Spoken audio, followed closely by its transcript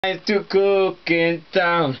To cook in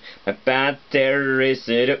town, my battery's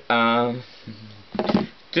on.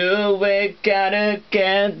 To wake gotta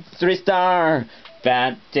get 3-star.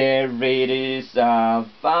 Battery is off,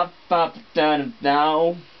 up, down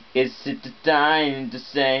now. Is it the time to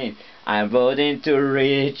say I'm voting to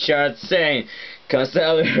Richard Saying? Cause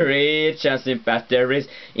I'll reach us in batteries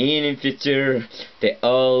in the future. They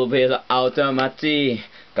all will automatic.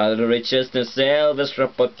 Cause the richest themselves,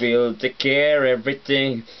 robot will take care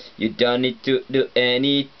everything. You don't need to do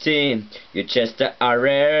anything. You just are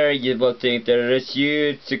rare. You will think there is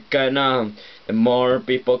you to kind on. The more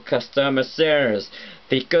people customer service.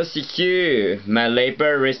 Because you, my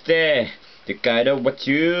labor is there. The kind of what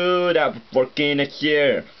you that working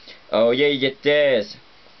here. Oh yeah, it is.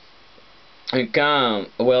 And come,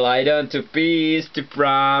 well I don't to peace to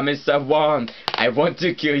promise I want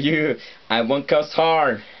to kill you, I won't cause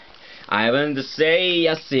harm. I want to say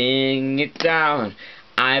I sing it down.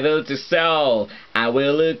 I will to sell, I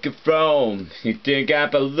will look from. You think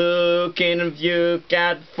I'm looking if you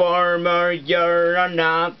got former, you're an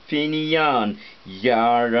opinion.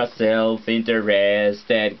 You're a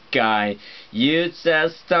self-interested guy. You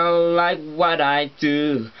just don't like what I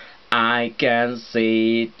do. I can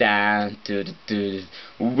see that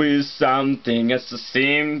with something as a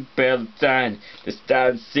simple time that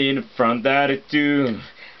starts in front of the two.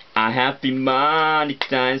 I have been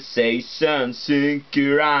monetization, sink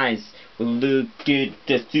your eyes. Look at the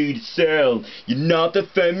to the cell. You're not a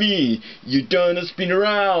family. You don't spin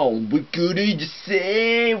around. What could you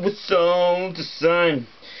say? What's all the same?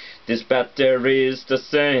 This battery is the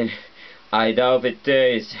same. I doubt it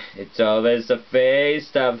is. It's always a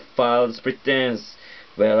face of false pretense.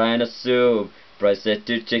 Well, I assume press it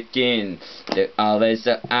to check in. They always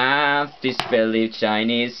have this belief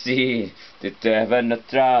Chinese see. To have no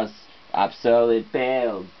trust. Absolute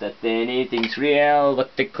fail that anything's real.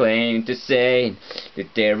 What they claim to say.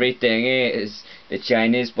 That everything is the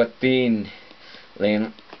Chinese what been.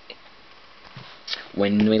 When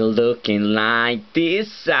we're looking like this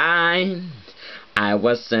sign. I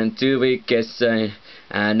wasn't too weak as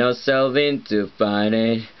I know something to find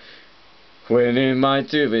it. When in my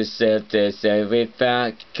to be said they say we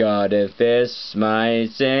back. God if this might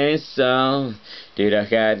say so. Did I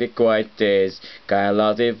have it quite this? Got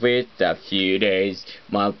lost it with a few days.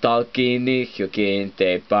 My talking is cooking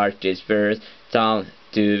the parties first. Down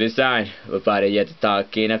to the side. But yet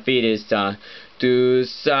talking a feed is time to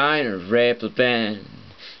sign a rebel band.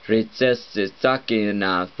 Richest is talking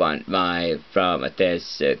enough on my from a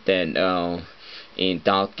test then in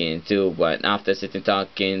talking to one after sitting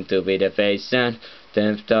talking to be the face and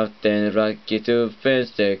then stop then rocky to face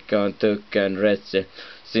the took and rest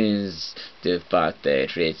since the fact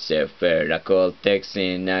that reach a fair call text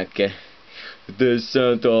in the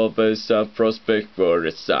sound always a prospect for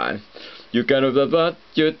a sign. You cannot know what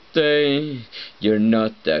you think. You're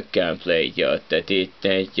not a can play. You're the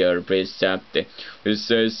detail. You're preceptive. You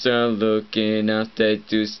say so looking after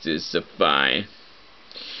justice of fine.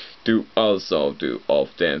 To also do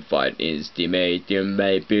often find estimate. You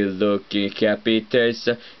may be looking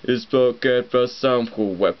capitation. Is spoken for some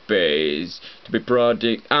who were pays. To be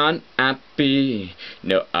product unhappy.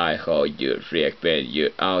 No, I hope you react when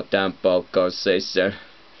you out and conversation.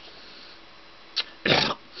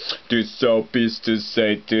 To so peace to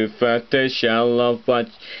say to the shall of what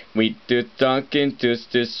we do talking to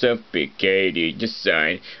the sophisticated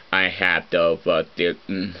design. I have the what the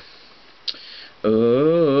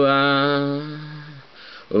oh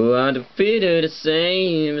the feet are the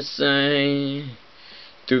same sign.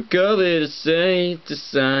 To go with the same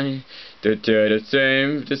design. To tell the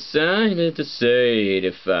same design to say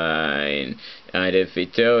the fine. I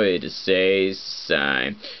defeat it to say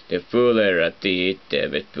sign. The fuller at the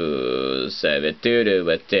David Bulls. Have it to do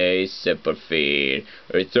what they support fear.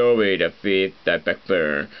 It's always a feet that back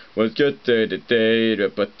burn. Was good to the day,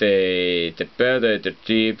 but they the better the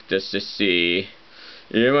deep the see.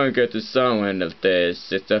 You won't get to someone of this.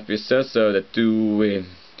 It's up yourself so that do it.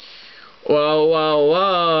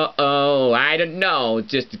 Whoa, I don't know,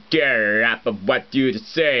 just to care up of what you to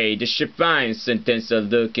say. The fine sentence are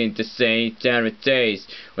looking to say taste.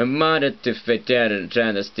 When mother to fit out and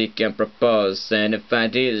trying to stick and propose. And if I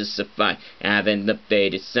did is a fine, haven't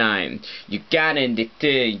updated sign. You got in the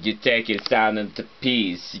thing, you take it down into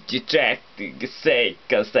piece. You track the say,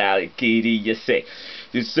 cause I'll kitty you say.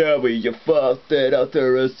 You say we your fault that out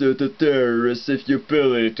there is to the terrorists if you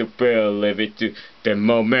believe to believe it to the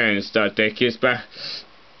moment start take his back.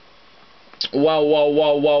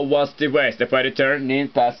 Whoa, what's the waste? The party turning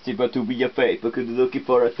past it but to be a fake, but could looking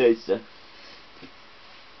for a taster.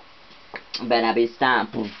 Better be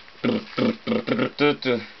stamped.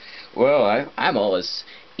 Well, I'm always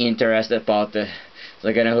interested about the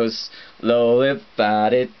guy who's low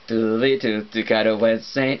about it, to kind of went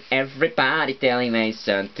saying everybody telling me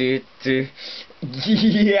son to.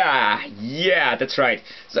 Yeah, that's right.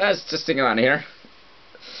 So let's just think about here.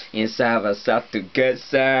 Inside us up to get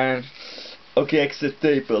some. Ok,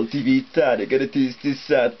 acceptabilità,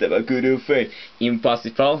 garantista, ma good faith,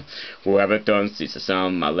 impossible. Whoever turns this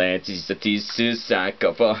some maladies, that is a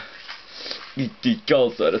couple. The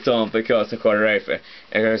goals are the tone because of choreography.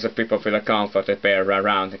 And so people feel comfort to pair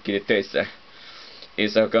around and get it.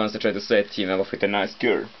 It's so concentrate to set team up with a nice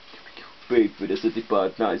girl. Wait for the city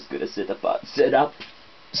part, nice good set apart. Set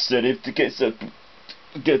it to get so.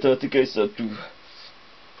 Get out to get so too.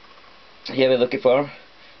 Here we're looking for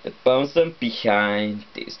the person behind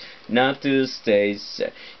this. Not to stay.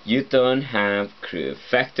 You don't have crew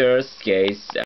factors case.